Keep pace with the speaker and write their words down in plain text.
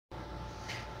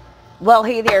Well,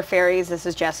 hey there, fairies. This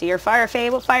is Jessie, your Fire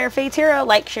Fae with Fire Fae Tarot.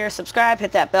 Like, share, subscribe,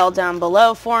 hit that bell down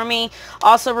below for me.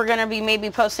 Also, we're going to be maybe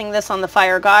posting this on the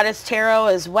Fire Goddess Tarot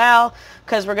as well,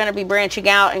 because we're going to be branching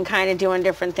out and kind of doing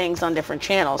different things on different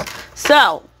channels.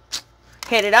 So,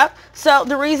 hit it up. So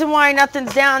the reason why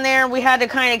nothing's down there, we had to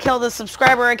kind of kill the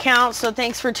subscriber account. So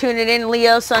thanks for tuning in,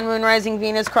 Leo, Sun, Moon, Rising,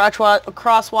 Venus,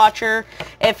 Cross Watcher.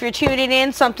 If you're tuning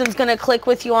in, something's going to click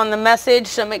with you on the message.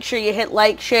 So make sure you hit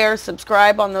like, share,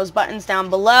 subscribe on those buttons down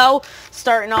below.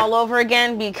 Starting all over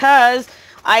again because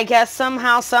I guess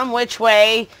somehow, some which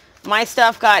way, my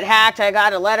stuff got hacked. I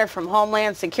got a letter from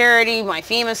Homeland Security. My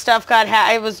FEMA stuff got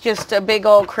hacked. It was just a big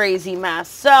old crazy mess.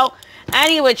 So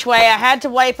any which way, I had to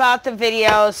wipe out the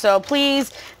video, so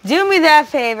please do me that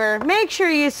favor. Make sure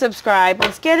you subscribe.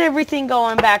 Let's get everything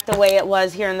going back the way it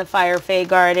was here in the Fire Fae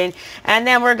Garden, and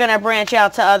then we're going to branch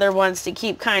out to other ones to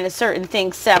keep kind of certain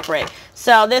things separate.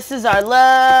 So this is our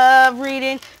love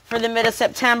reading for the mid of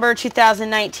September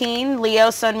 2019. Leo,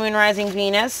 Sun, Moon, Rising,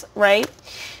 Venus, right?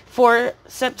 For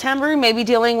September, maybe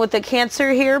dealing with the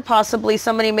Cancer here, possibly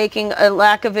somebody making a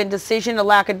lack of indecision, a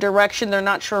lack of direction. They're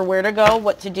not sure where to go,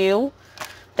 what to do.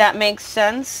 That makes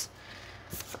sense.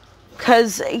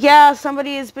 Because, yeah,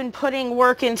 somebody has been putting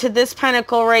work into this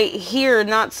pentacle right here,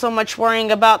 not so much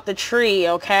worrying about the tree,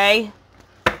 okay?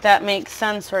 That makes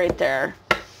sense right there.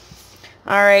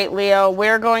 All right, Leo,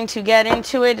 we're going to get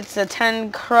into it. It's a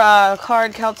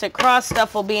 10-card Celtic Cross.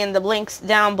 Stuff will be in the links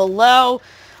down below.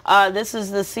 This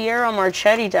is the Sierra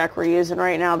Marchetti deck we're using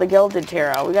right now, the Gilded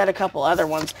Tarot. We got a couple other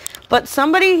ones. But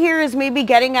somebody here is maybe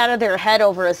getting out of their head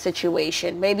over a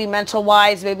situation. Maybe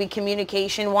mental-wise, maybe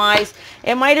communication-wise.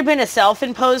 It might have been a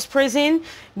self-imposed prison.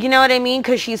 You know what I mean?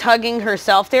 Because she's hugging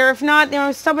herself there. If not, you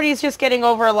know, somebody's just getting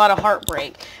over a lot of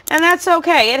heartbreak. And that's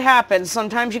okay. It happens.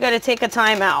 Sometimes you got to take a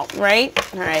time out, right?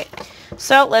 All right.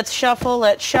 So let's shuffle.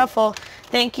 Let's shuffle.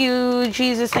 Thank you,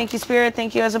 Jesus. Thank you, Spirit.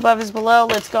 Thank you, as above is below.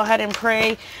 Let's go ahead and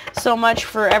pray so much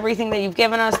for everything that you've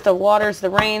given us, the waters, the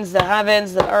rains, the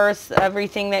heavens, the earth,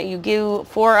 everything that you do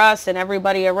for us and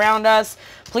everybody around us.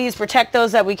 Please protect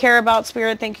those that we care about,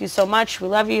 Spirit. Thank you so much. We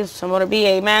love you. So to be,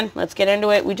 amen. Let's get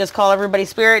into it. We just call everybody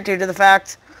Spirit due to the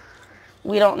fact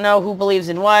we don't know who believes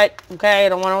in what. Okay, I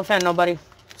don't want to offend nobody.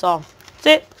 That's all. That's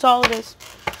it. That's all it is.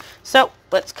 So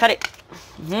let's cut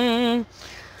it.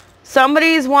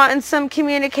 Somebody's wanting some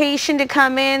communication to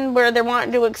come in where they're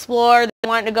wanting to explore. They're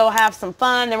wanting to go have some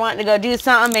fun. They're wanting to go do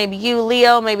something. Maybe you,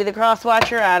 Leo, maybe the Cross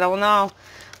Watcher. I don't know.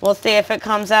 We'll see if it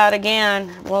comes out again.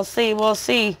 We'll see. We'll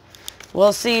see.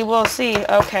 We'll see. We'll see.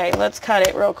 Okay, let's cut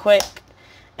it real quick.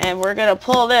 And we're going to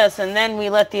pull this, and then we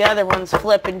let the other ones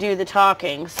flip and do the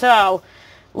talking. So,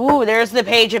 ooh, there's the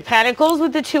Page of Pentacles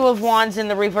with the Two of Wands in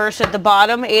the reverse at the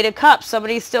bottom. 8 of Cups.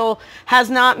 Somebody still has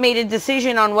not made a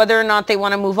decision on whether or not they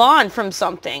want to move on from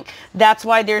something. That's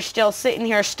why they're still sitting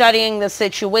here studying the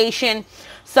situation.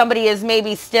 Somebody is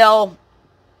maybe still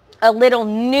a little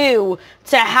new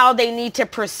to how they need to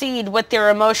proceed with their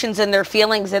emotions and their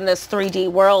feelings in this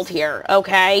 3D world here,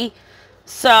 okay?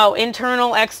 So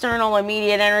internal, external,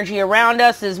 immediate energy around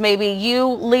us is maybe you,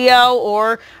 Leo,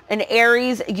 or an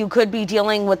Aries. You could be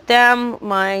dealing with them.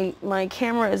 My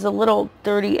camera is a little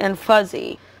dirty and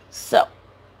fuzzy. So,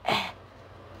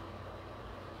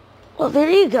 well, there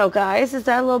you go, guys. Is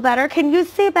that a little better? Can you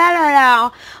see better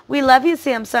now? We love you,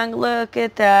 Samsung. Look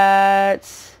at that.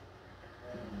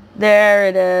 There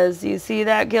it is. You see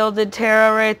that Gilded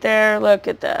Tarot right there? Look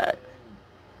at that.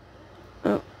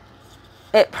 Oh.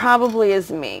 It probably is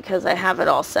me because I have it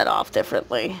all set off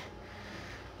differently.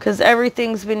 Because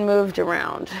everything's been moved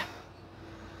around.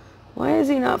 Why is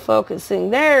he not focusing?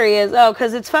 There he is. Oh,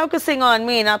 because it's focusing on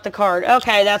me, not the card.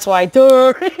 Okay, that's why.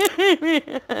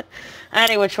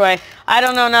 Any which way. I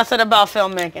don't know nothing about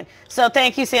filmmaking. So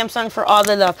thank you, Samsung, for all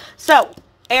the love. So,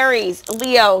 Aries,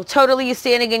 Leo, totally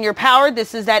standing in your power.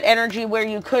 This is that energy where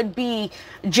you could be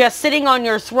just sitting on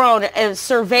your throne and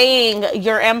surveying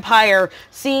your empire,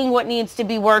 seeing what needs to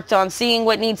be worked on, seeing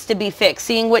what needs to be fixed,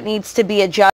 seeing what needs to be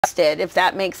adjusted, if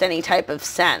that makes any type of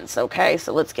sense. Okay,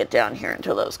 so let's get down here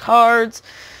into those cards.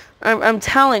 I'm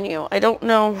telling you, I don't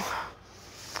know.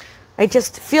 I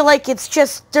just feel like it's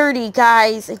just dirty,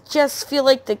 guys. I just feel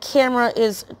like the camera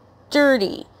is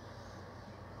dirty.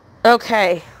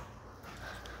 Okay.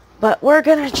 But we're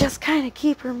going to just kind of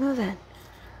keep her moving.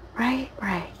 Right?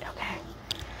 Right. Okay.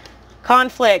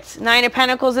 Conflict. 9 of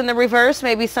Pentacles in the reverse.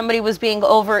 Maybe somebody was being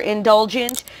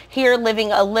overindulgent here,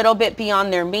 living a little bit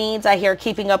beyond their means. I hear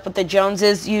keeping up with the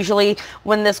Joneses usually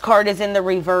when this card is in the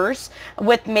reverse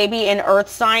with maybe an earth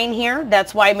sign here.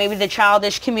 That's why maybe the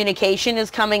childish communication is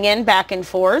coming in back and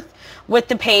forth with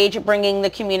the page bringing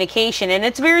the communication. And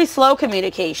it's very slow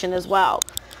communication as well.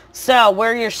 So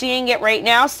where you're seeing it right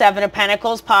now, Seven of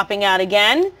Pentacles popping out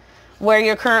again. Where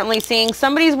you're currently seeing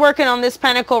somebody's working on this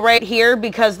pentacle right here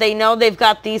because they know they've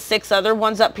got these 6 other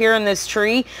ones up here in this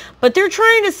tree. But they're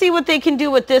trying to see what they can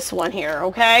do with this one here,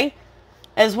 okay?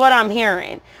 Is what I'm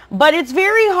hearing. But it's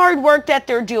very hard work that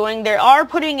they're doing. They are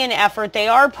putting in effort. They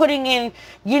are putting in,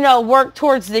 you know, work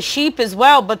towards the sheep as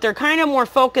well. But they're kind of more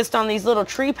focused on these little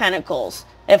tree pentacles,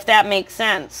 if that makes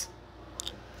sense.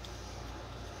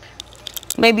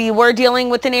 Maybe you were dealing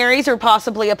with an Aries or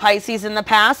possibly a Pisces in the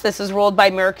past. This is ruled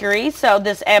by Mercury. So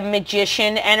this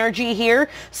magician energy here.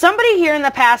 Somebody here in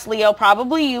the past, Leo,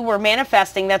 probably you were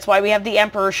manifesting. That's why we have the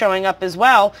Emperor showing up as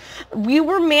well. You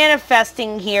were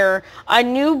manifesting here a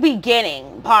new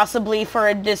beginning, possibly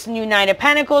for this new Nine of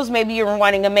Pentacles. Maybe you were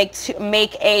wanting to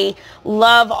make a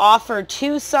love offer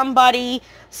to somebody.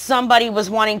 Somebody was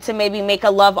wanting to maybe make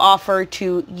a love offer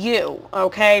to you.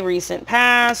 Okay, recent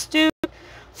past.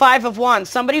 Five of Wands.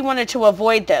 Somebody wanted to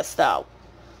avoid this, though.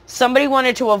 Somebody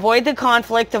wanted to avoid the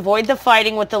conflict, avoid the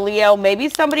fighting with the Leo. Maybe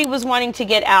somebody was wanting to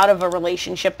get out of a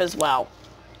relationship as well.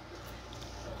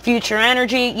 Future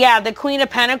energy. Yeah, the Queen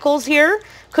of Pentacles here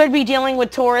could be dealing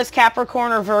with Taurus,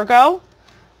 Capricorn, or Virgo.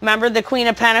 Remember the Queen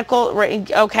of Pentacles?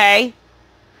 Okay.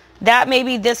 That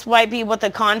maybe this might be what the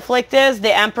conflict is.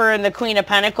 The Emperor and the Queen of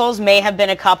Pentacles may have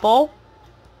been a couple.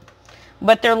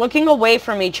 But they're looking away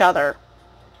from each other.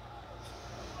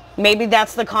 Maybe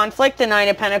that's the conflict, the Nine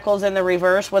of Pentacles in the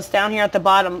reverse. What's down here at the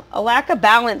bottom? A lack of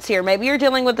balance here. Maybe you're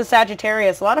dealing with the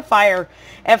Sagittarius. A lot of fire.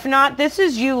 If not, this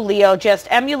is you, Leo, just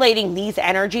emulating these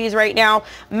energies right now.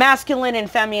 Masculine and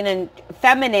feminine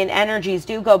energies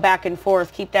do go back and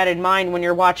forth. Keep that in mind when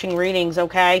you're watching readings,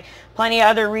 okay? Plenty of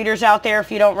other readers out there.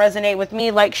 If you don't resonate with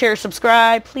me, like, share,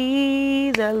 subscribe.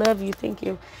 Please. I love you. Thank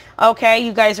you. Okay,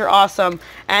 you guys are awesome.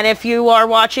 And if you are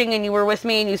watching and you were with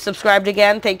me and you subscribed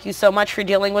again, thank you so much for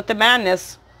dealing with the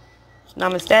madness.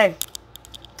 Namaste.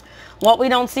 What we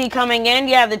don't see coming in,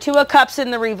 yeah, the Two of Cups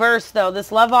in the reverse, though.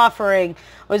 This love offering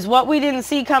was what we didn't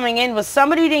see coming in. Was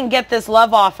somebody didn't get this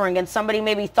love offering and somebody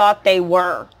maybe thought they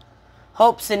were.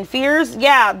 Hopes and fears.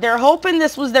 Yeah, they're hoping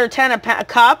this was their 10 of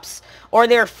Cups, or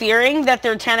they're fearing that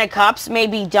their 10 of Cups may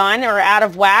be done or out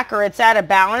of whack or it's out of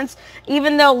balance.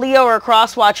 Even though Leo or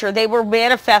Crosswatcher, they were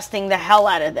manifesting the hell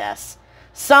out of this.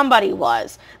 Somebody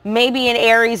was. Maybe an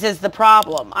Aries is the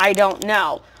problem. I don't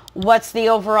know. What's the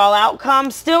overall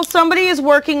outcome? Still, somebody is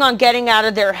working on getting out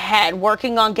of their head,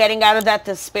 working on getting out of that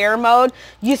despair mode.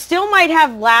 You still might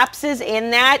have lapses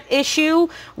in that issue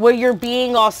where you're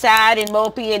being all sad and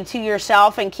mopey into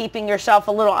yourself and keeping yourself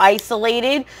a little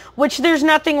isolated, which there's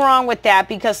nothing wrong with that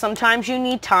because sometimes you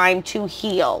need time to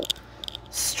heal.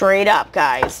 Straight up,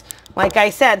 guys. Like I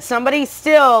said, somebody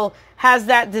still has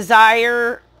that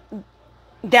desire,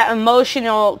 that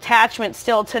emotional attachment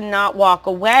still to not walk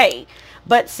away.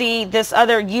 But see, this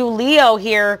other you, Leo,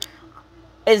 here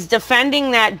is defending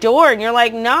that door. And you're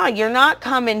like, no, you're not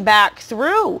coming back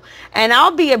through. And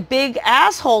I'll be a big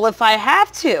asshole if I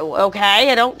have to,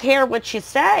 okay? I don't care what you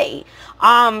say.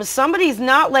 Somebody's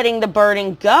not letting the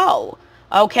burden go,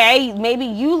 okay? Maybe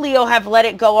you, Leo, have let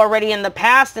it go already in the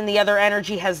past and the other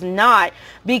energy has not.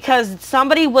 Because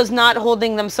somebody was not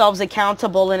holding themselves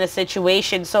accountable in a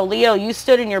situation. So, Leo, you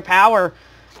stood in your power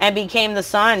and became the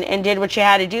sun and did what you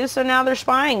had to do. So now they're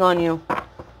spying on you.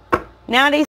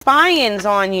 Now they spying's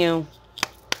on you.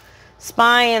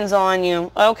 Spying's on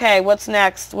you. Okay, what's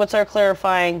next? What's our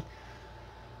clarifying?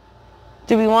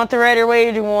 Do we want the Rider-Waite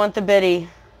or do we want the Biddy?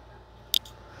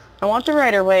 I want the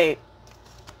Rider-Waite.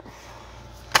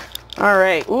 All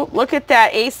right. Ooh, look at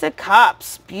that Ace of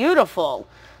Cups. Beautiful.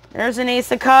 There's an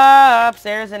Ace of Cups.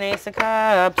 There's an Ace of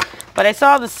Cups. But I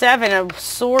saw the Seven of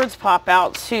Swords pop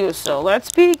out too. So let's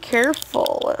be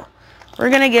careful. We're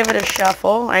going to give it a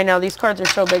shuffle. I know these cards are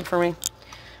so big for me.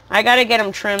 I got to get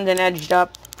them trimmed and edged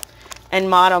up and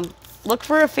mod them. Look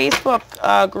for a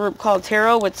Facebook group called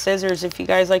Tarot with Scissors if you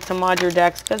guys like to mod your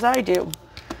decks, because I do.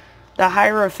 The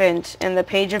Hierophant and the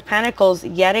Page of Pentacles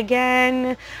yet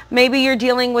again. Maybe you're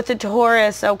dealing with a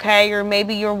Taurus, okay? Or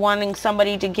maybe you're wanting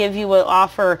somebody to give you an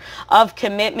offer of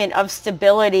commitment, of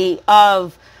stability,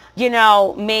 of, you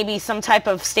know, maybe some type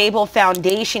of stable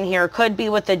foundation here. Could be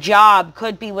with a job,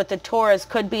 could be with a Taurus,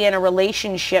 could be in a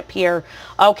relationship here,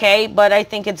 okay? But I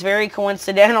think it's very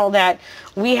coincidental that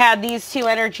we had these two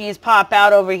energies pop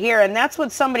out over here, and that's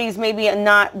what somebody's maybe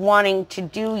not wanting to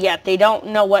do yet. They don't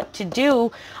know what to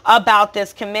do about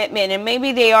this commitment, and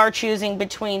maybe they are choosing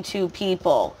between two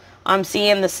people. I'm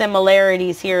seeing the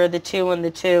similarities here, the two and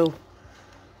the two.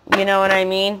 You know what I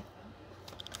mean?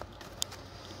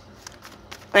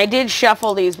 I did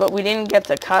shuffle these, but we didn't get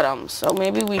to cut them, so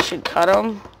maybe we should cut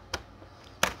them.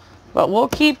 But we'll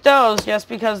keep those just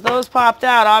because those popped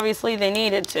out. Obviously, they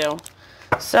needed to.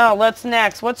 So, let's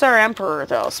next. What's our Emperor,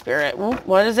 though, Spirit?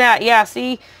 What is that? Yeah,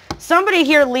 see, somebody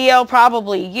here, Leo,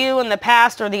 probably you in the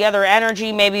past or the other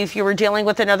energy. Maybe if you were dealing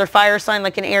with another fire sign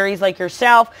like an Aries like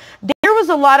yourself. There was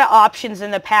a lot of options in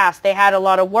the past. They had a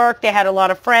lot of work. They had a lot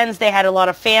of friends. They had a lot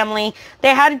of family.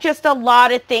 They had just a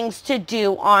lot of things to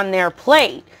do on their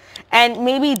plate. And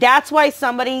maybe that's why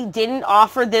somebody didn't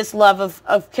offer this love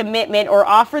of commitment or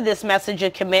offer this message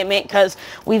of commitment, because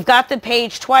we've got the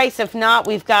page twice. If not,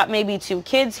 we've got maybe 2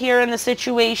 kids here in the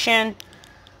situation.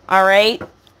 All right.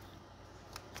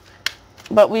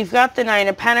 But we've got the 9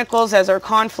 of Pentacles as our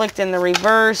conflict in the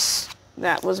reverse.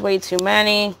 That was way too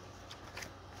many.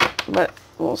 But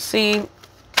we'll see.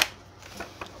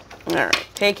 All right.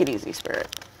 Take it easy, Spirit.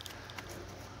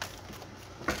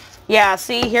 Yeah,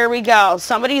 see, here we go.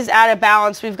 Somebody's out of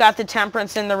balance. We've got the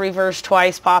Temperance in the reverse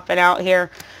twice popping out here.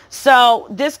 So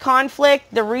this conflict,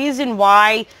 the reason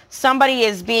why somebody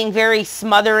is being very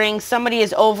smothering, somebody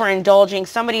is overindulging,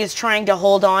 somebody is trying to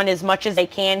hold on as much as they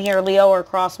can here, Leo or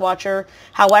cross watcher.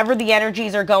 However the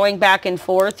energies are going back and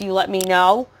forth, you let me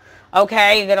know.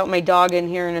 Okay, get out my dog in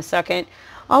here in a second.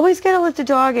 Always gotta let the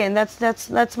dog in.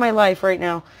 That's my life right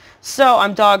now. So,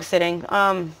 I'm dog sitting.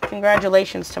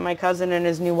 Congratulations to my cousin and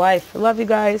his new wife. I love you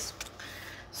guys.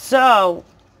 So,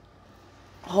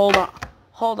 hold on.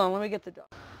 Hold on, let me get the dog.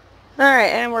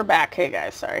 Alright, and we're back. Hey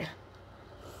guys, sorry.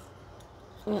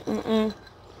 I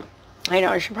know,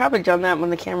 I should probably have done that when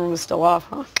the camera was still off,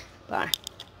 huh? Bye.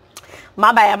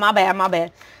 My bad, my bad, my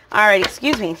bad. Alright,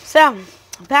 excuse me. So,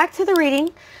 back to the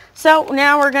reading. So,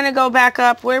 now we're going to go back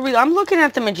up. I'm looking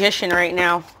at the Magician right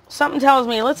now. Something tells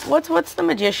me, what's the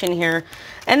Magician here?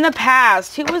 In the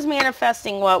past, who was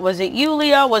manifesting what? Was it you,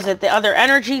 Leo? Was it the other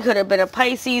energy? Could have been a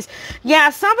Pisces.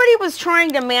 Yeah, somebody was trying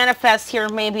to manifest here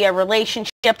maybe a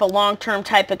relationship, a long-term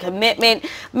type of commitment,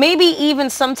 maybe even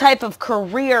some type of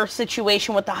career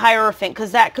situation with the Hierophant,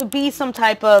 because that could be some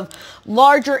type of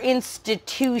larger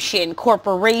institution,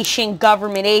 corporation,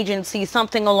 government agency,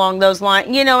 something along those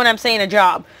lines. You know what I'm saying? A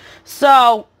job.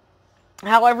 So,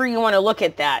 however you want to look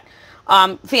at that.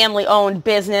 Family-owned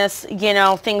business, you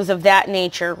know, things of that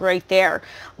nature right there.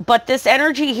 But this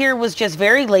energy here was just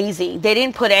very lazy. They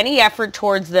didn't put any effort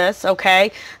towards this,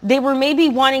 okay? They were maybe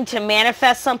wanting to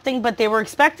manifest something, but they were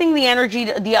expecting the energy,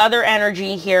 the other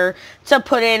energy here, to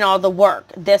put in all the work,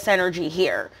 this energy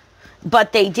here.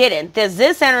 But they didn't.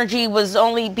 This energy was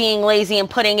only being lazy and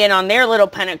putting in on their little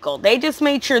pentacle. They just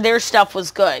made sure their stuff was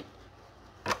good.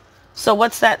 So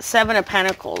what's that 7 of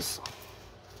Pentacles?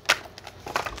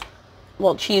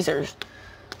 Well, cheesers.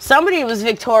 Somebody was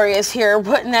victorious here,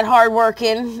 putting that hard work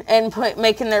in and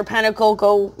making their pentacle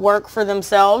go work for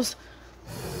themselves.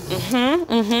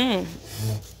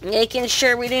 Making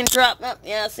sure we didn't drop. Oh,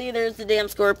 yeah, see, there's the damn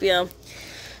Scorpio.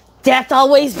 Death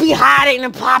always be hiding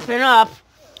and popping up.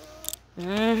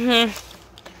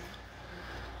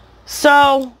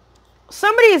 So,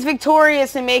 somebody is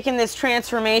victorious in making this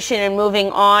transformation and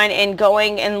moving on and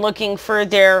going and looking for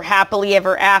their happily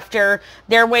ever after.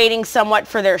 They're waiting somewhat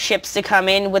for their ships to come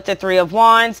in with the 3 of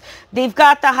Wands. They've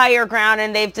got the higher ground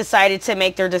and they've decided to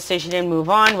make their decision and move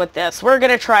on with this. We're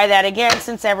going to try that again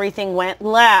since everything went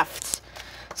left.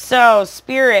 So,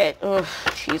 Spirit,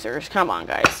 cheesers, come on,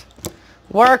 guys.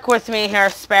 Work with me here,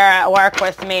 Spirit. Work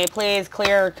with me. Please,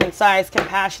 clear, concise,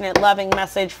 compassionate, loving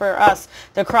message for us,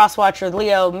 the cross-watcher,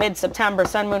 Leo, mid-September,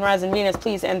 Sun, Moon, Rising, Venus,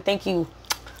 please, and thank you.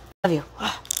 Love you.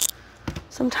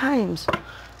 Sometimes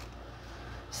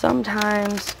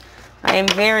I am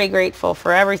very grateful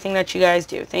for everything that you guys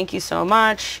do. Thank you so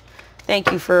much.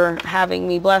 Thank you for having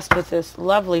me blessed with this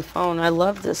lovely phone. I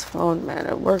love this phone, man.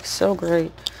 It works so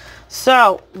great.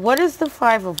 So, what is the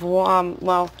 5 of Wands?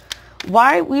 Well,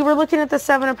 why we were looking at the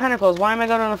 7 of Pentacles. Why am I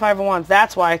going on the 5 of Wands?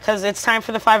 That's why, because it's time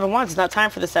for the 5 of Wands. It's not time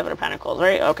for the 7 of Pentacles,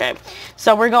 right? Okay.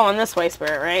 So we're going this way,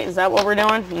 Spirit, right? Is that what we're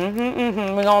doing?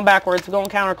 We're going backwards. We're going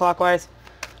counterclockwise.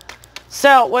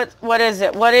 So what is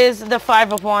it? What is the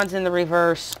 5 of Wands in the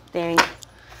reverse? Dang.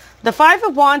 The 5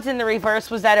 of Wands in the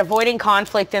reverse was that avoiding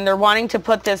conflict, and they're wanting to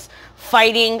put this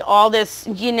fighting, all this,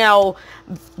 you know,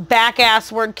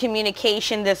 back-ass word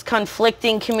communication, this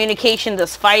conflicting communication,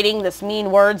 this fighting, this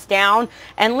mean words down.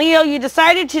 And Leo, you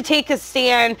decided to take a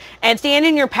stand and stand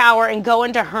in your power and go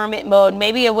into hermit mode,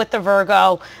 maybe with the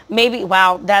Virgo, maybe,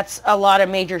 wow, that's a lot of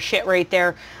major shit right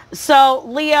there. So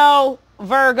Leo,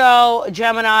 Virgo,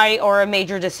 Gemini, or a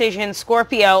major decision,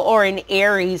 Scorpio, or an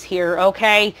Aries here,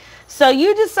 okay? So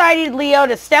you decided, Leo,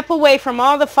 to step away from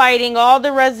all the fighting, all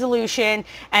the resolution,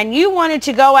 and you wanted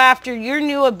to go after your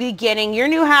new beginning, your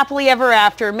new happily ever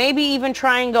after, maybe even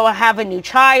try and go have a new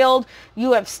child.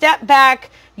 You have stepped back.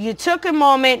 You took a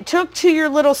moment, took to your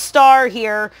little star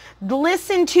here,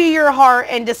 listened to your heart,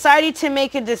 and decided to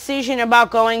make a decision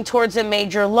about going towards a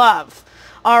major love.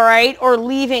 All right? Or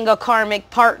leaving a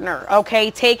karmic partner. Okay?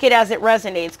 Take it as it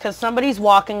resonates, because somebody's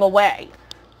walking away.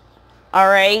 All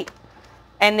right?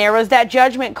 And there was that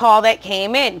judgment call that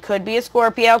came in. Could be a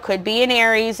Scorpio, could be an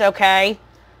Aries, okay?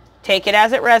 Take it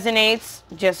as it resonates.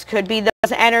 Just could be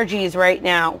those energies right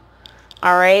now.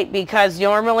 All right? Because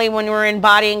normally when we're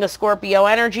embodying a Scorpio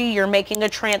energy, you're making a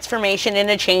transformation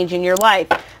and a change in your life.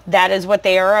 That is what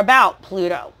they are about,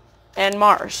 Pluto and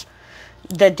Mars.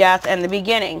 The death and the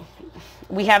beginning.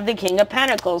 We have the King of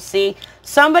Pentacles. See,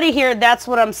 somebody here, that's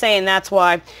what I'm saying. That's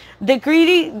why. The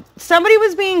greedy, somebody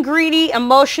was being greedy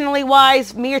emotionally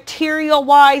wise, material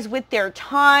wise with their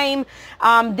time.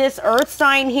 This earth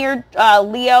sign here,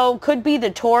 Leo, could be the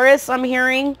Taurus I'm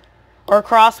hearing, or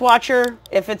cross watcher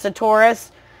if it's a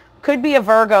Taurus. Could be a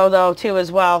Virgo though too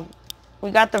as well.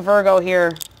 We got the Virgo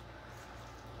here.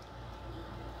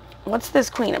 What's this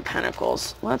Queen of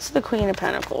Pentacles? What's the Queen of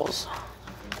Pentacles?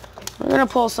 We're going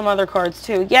to pull some other cards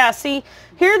too. Yeah, see,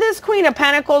 here this Queen of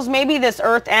Pentacles, maybe this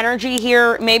earth energy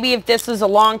here, maybe if this is a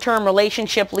long-term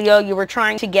relationship, Leo, you were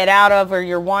trying to get out of, or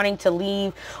you're wanting to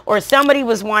leave, or somebody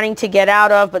was wanting to get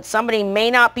out of, but somebody may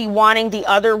not be wanting the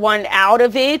other one out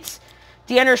of it.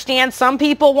 Do you understand? Some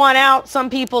people want out, some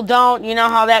people don't. You know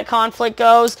how that conflict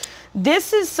goes.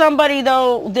 This is somebody,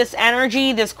 though, this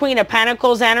energy, this Queen of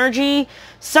Pentacles energy,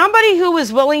 somebody who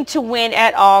was willing to win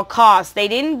at all costs. They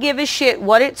didn't give a shit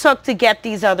what it took to get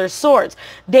these other swords.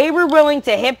 They were willing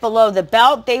to hit below the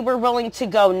belt. They were willing to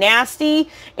go nasty.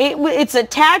 It's a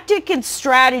tactic and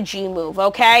strategy move,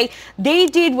 okay? They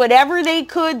did whatever they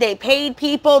could. They paid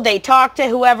people. They talked to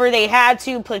whoever they had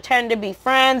to, pretend to be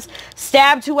friends,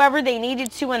 stabbed whoever they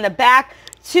needed to in the back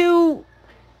to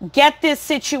get this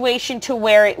situation to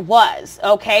where it was,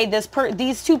 okay?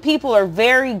 These two people are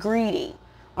very greedy,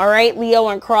 all right, Leo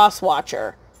and Cross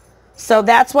Watcher. So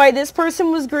that's why this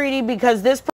person was greedy, because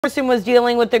this person was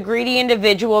dealing with a greedy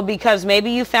individual, because maybe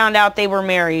you found out they were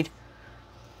married.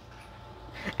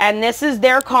 And this is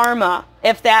their karma,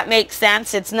 if that makes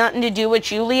sense. It's nothing to do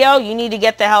with you, Leo. You need to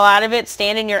get the hell out of it,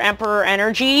 stand in your Emperor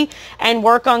energy, and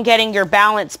work on getting your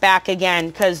balance back again,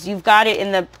 because you've got it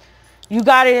in the... You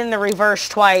got it in the reverse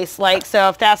twice. Like, so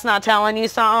if that's not telling you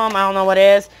something, I don't know what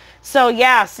is. So,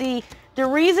 yeah, see, the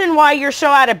reason why you're so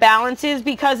out of balance is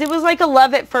because it was like a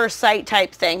love at first sight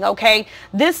type thing, okay?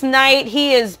 This knight,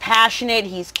 he is passionate,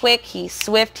 he's quick, he's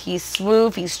swift, he's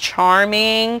smooth, he's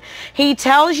charming. He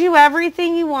tells you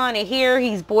everything you want to hear.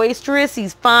 He's boisterous,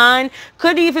 he's fun.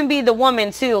 Could even be the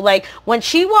woman, too. Like, when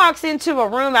she walks into a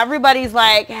room, everybody's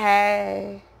like,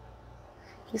 hey,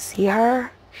 you see her?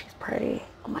 She's pretty.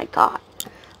 Oh my God.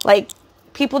 Like,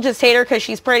 people just hate her because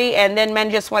she's pretty, and then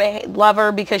men just want to love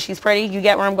her because she's pretty. You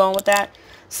get where I'm going with that?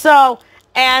 So,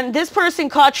 and this person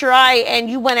caught your eye and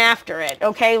you went after it,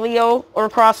 okay, Leo or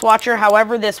Cross Watcher,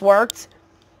 however this worked.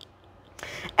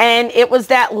 And it was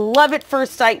that love at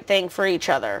first sight thing for each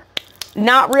other.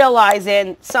 Not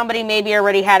realizing somebody maybe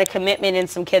already had a commitment and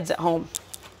some kids at home.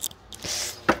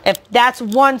 If that's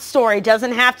one story,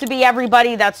 doesn't have to be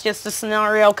everybody. That's just a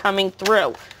scenario coming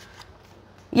through.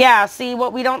 Yeah, see,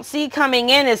 what we don't see coming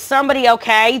in is somebody,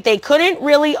 okay, they couldn't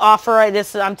really offer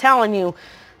this, I'm telling you.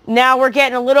 Now we're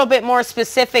getting a little bit more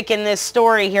specific in this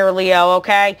story here, Leo,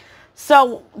 okay?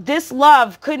 So this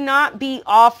love could not be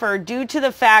offered due to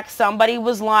the fact somebody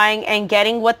was lying and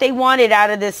getting what they wanted out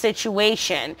of this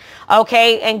situation,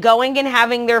 okay? And going and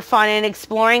having their fun and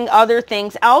exploring other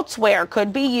things elsewhere.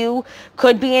 Could be you,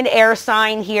 could be an air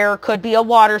sign here, could be a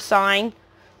water sign,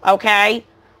 okay?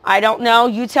 I don't know.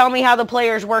 You tell me how the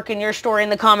players work in your story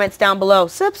in the comments down below.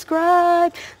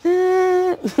 Subscribe.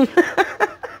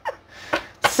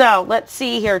 So, let's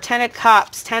see here. Ten of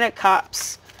Cups. Ten of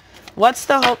Cups. What's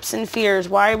the hopes and fears?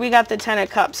 Why we got the Ten of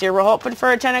Cups here? We're hoping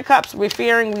for a Ten of Cups. We're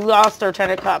fearing we lost our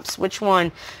Ten of Cups. Which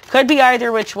one? Could be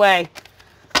either which way.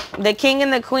 The King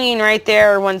and the Queen right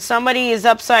there. When somebody is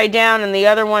upside down and the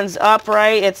other one's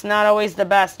upright, it's not always the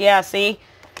best. Yeah, see?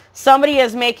 Somebody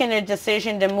is making a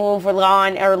decision to move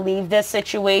on or leave this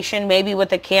situation, maybe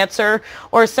with a Cancer,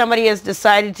 or somebody has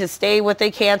decided to stay with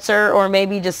a Cancer, or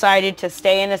maybe decided to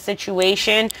stay in a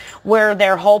situation where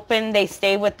they're hoping they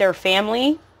stay with their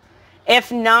family. If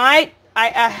not,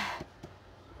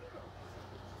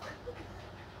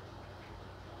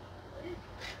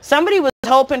 somebody was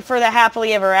hoping for the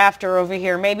happily ever after over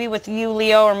here, maybe with you,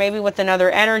 Leo, or maybe with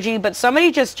another energy, but somebody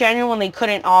just genuinely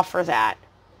couldn't offer that.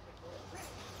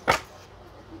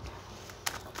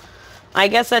 I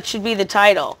guess that should be the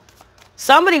title.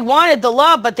 Somebody wanted the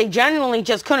love, but they genuinely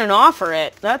just couldn't offer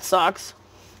it. That sucks.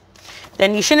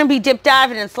 then you shouldn't be dip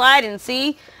diving and sliding.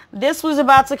 See, this was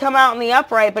about to come out in the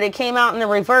upright, but it came out in the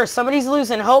reverse. Somebody's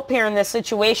losing hope here in this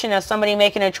situation of somebody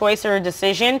making a choice or a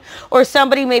decision, or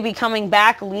somebody may be coming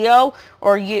back, Leo,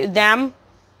 or them,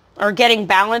 or getting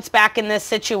balance back in this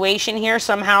situation here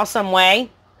somehow, some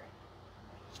way.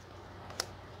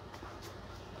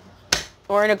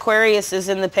 Or an Aquarius is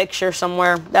in the picture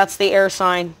somewhere. That's the air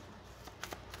sign.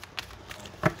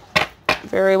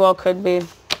 Very well could be.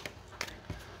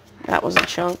 That was a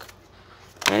chunk.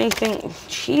 Anything,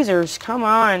 cheesers, come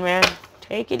on, man.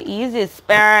 Take it easy,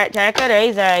 Spirit. Take it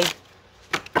easy.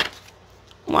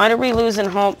 What are we losing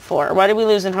hope for? What are we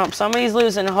losing hope? Somebody's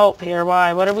losing hope here.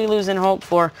 Why? What are we losing hope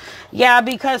for? Yeah,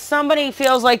 because somebody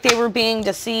feels like they were being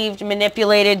deceived,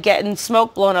 manipulated, getting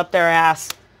smoke blown up their ass.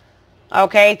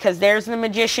 Okay, because there's the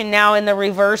Magician now in the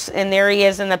reverse, and there he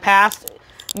is in the past.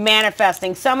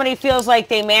 Manifesting. Somebody feels like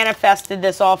they manifested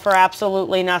this all for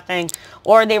absolutely nothing,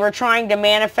 or they were trying to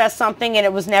manifest something and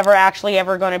it was never actually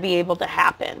ever going to be able to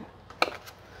happen.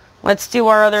 Let's do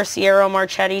our other Sierra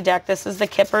Marchetti deck. This is the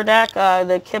Kipper deck,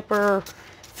 the Kipper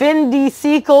Fundy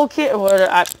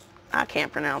Fortunes. I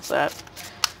can't pronounce that.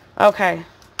 Okay.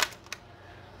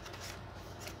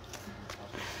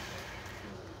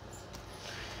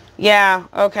 Yeah,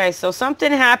 okay, so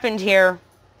something happened here.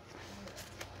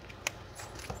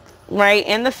 Right,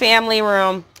 in the family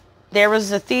room, there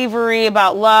was a thievery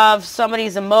about love,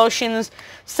 somebody's emotions.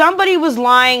 Somebody was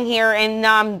lying here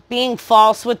and being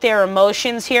false with their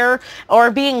emotions here,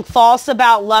 or being false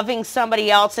about loving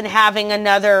somebody else and having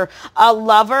a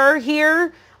lover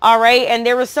here. All right, and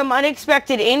there was some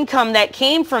unexpected income that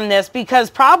came from this because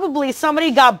probably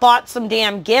somebody bought some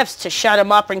damn gifts to shut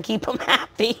them up and keep them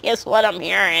happy is what I'm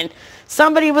hearing.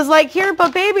 Somebody was like, here,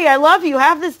 but baby, I love you.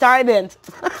 Have this diamond.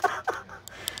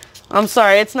 I'm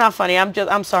sorry, it's not funny.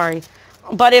 I'm sorry.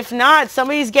 But if not,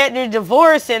 somebody's getting a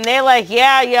divorce and they're like,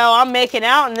 yeah, yo, I'm making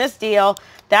out in this deal.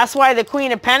 That's why the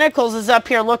Queen of Pentacles is up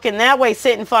here looking that way,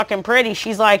 sitting fucking pretty.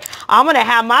 She's like, I'm going to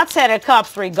have my 10 of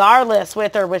cups regardless,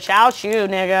 with or without you,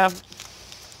 nigga.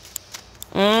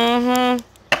 Mm-hmm.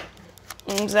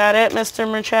 Is that it, Mr.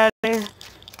 Marchetti?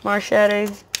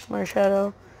 Marchetti.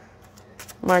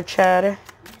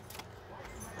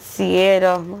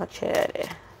 Sierra Marchetti.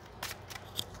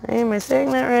 Am I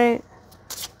saying that right?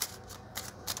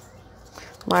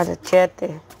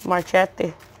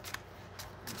 Marchetti.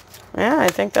 Yeah, I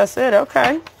think that's it.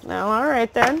 Okay. Now, all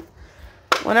right then.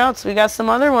 What else? We got some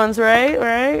other ones,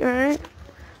 right?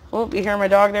 Oh, you hear my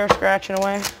dog there scratching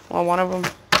away? Well, one of them.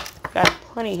 Got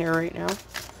plenty here right now.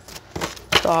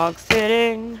 Dog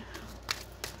sitting.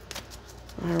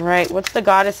 All right. What's the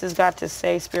goddesses got to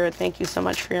say, Spirit? Thank you so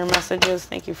much for your messages.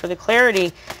 Thank you for the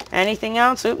clarity. Anything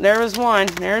else? Oop, there was one.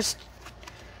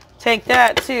 Take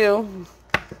that too.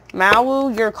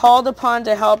 Mawu, you're called upon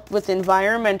to help with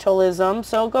environmentalism.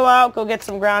 So go out, go get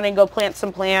some grounding, go plant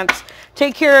some plants.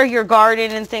 Take care of your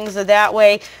garden and things of that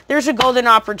way. There's a golden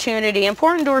opportunity.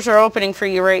 Important doors are opening for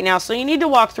you right now, so you need to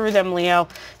walk through them, Leo.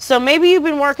 So maybe you've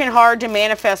been working hard to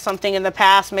manifest something in the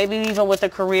past, maybe even with a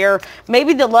career.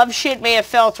 Maybe the love shit may have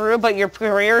fell through, but your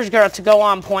career's got to go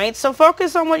on point. So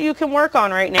focus on what you can work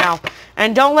on right now.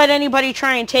 And don't let anybody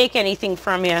try and take anything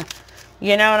from you.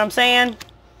 You know what I'm saying?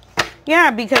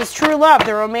 Yeah, because true love,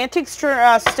 the romantic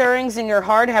stirrings in your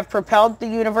heart have propelled the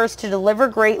universe to deliver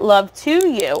great love to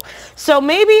you. So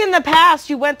maybe in the past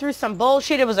you went through some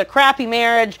bullshit. It was a crappy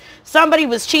marriage. Somebody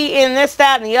was cheating, this,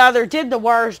 that, and the other, did the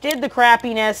worst, did the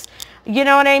crappiness. You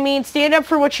know what I mean? Stand up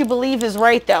for what you believe is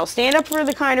right, though. Stand up for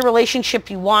the kind of relationship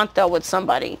you want, though, with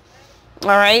somebody. All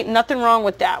right? Nothing wrong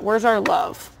with that. Where's our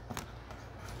love?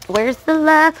 Where's the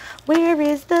love? Where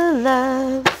is the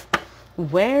love?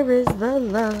 Where is the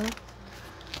love?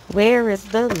 Where is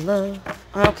the love?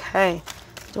 Okay.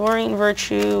 Doreen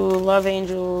Virtue, Love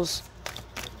Angels.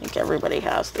 I think everybody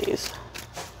has these.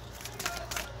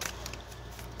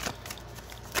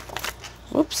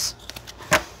 Whoops.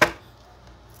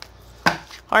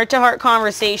 Heart-to-heart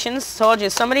conversations. Told you,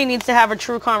 somebody needs to have a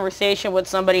true conversation with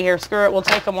somebody here. Screw it, we'll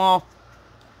take them all.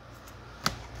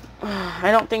 I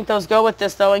don't think those go with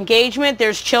this, though. Engagement,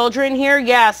 there's children here.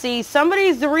 Yeah, see,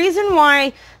 the reason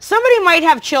why somebody might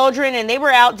have children and they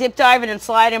were out dip diving and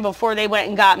sliding before they went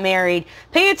and got married.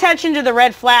 Pay attention to the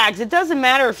red flags. It doesn't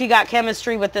matter if you got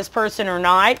chemistry with this person or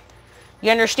not.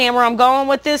 You understand where I'm going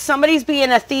with this? Somebody's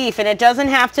being a thief, and it doesn't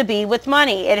have to be with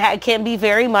money. It can be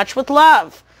very much with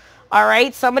love. All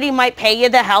right? Somebody might pay you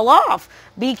the hell off.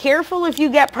 Be careful if you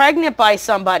get pregnant by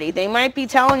somebody. They might be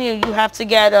telling you you have to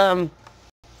get,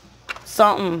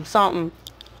 something.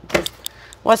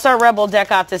 What's our rebel deck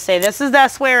got to say? This is that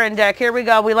swearing deck. Here we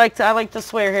go. I like to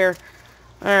swear here.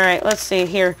 All right, let's see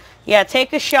here. Yeah,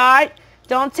 take a shot.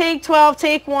 Don't take 12,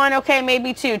 take 1, okay,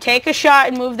 maybe 2. Take a shot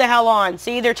and move the hell on.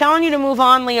 See, they're telling you to move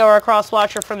on, Leo, or a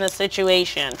cross-watcher, from this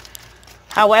situation.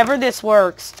 However this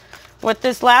works. With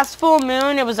this last full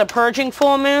moon, it was a purging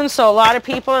full moon, so a lot of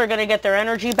people are going to get their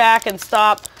energy back and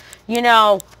stop, you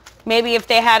know, maybe if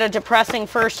they had a depressing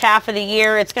first half of the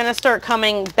year, it's going to start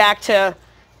coming back to,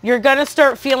 you're going to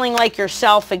start feeling like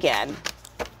yourself again.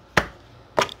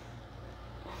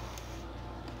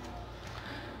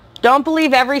 Don't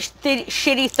believe every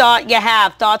shitty thought you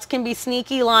have. Thoughts can be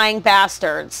sneaky, lying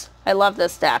bastards. I love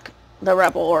this deck, the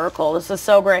Rebel Oracle. This is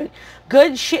so great.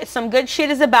 Good shit. Some good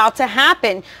shit is about to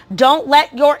happen. Don't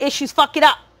let your issues fuck it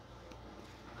up.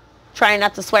 Trying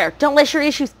not to swear. Don't let your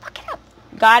issues fuck it up.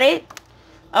 Got it?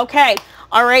 Okay.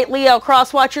 All right, Leo,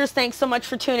 cross-watchers, thanks so much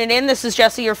for tuning in. This is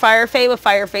Jessie, your Fire Fae with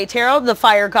Fire Fae Tarot. The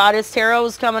Fire Goddess Tarot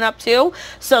is coming up too,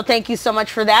 so thank you so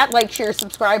much for that. Like, share,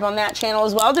 subscribe on that channel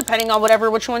as well, depending on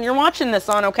which one you're watching this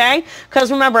on, okay? Because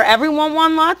remember, everyone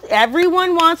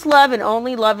wants love, and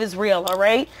only love is real, all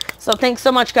right? So thanks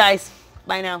so much, guys.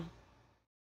 Bye now.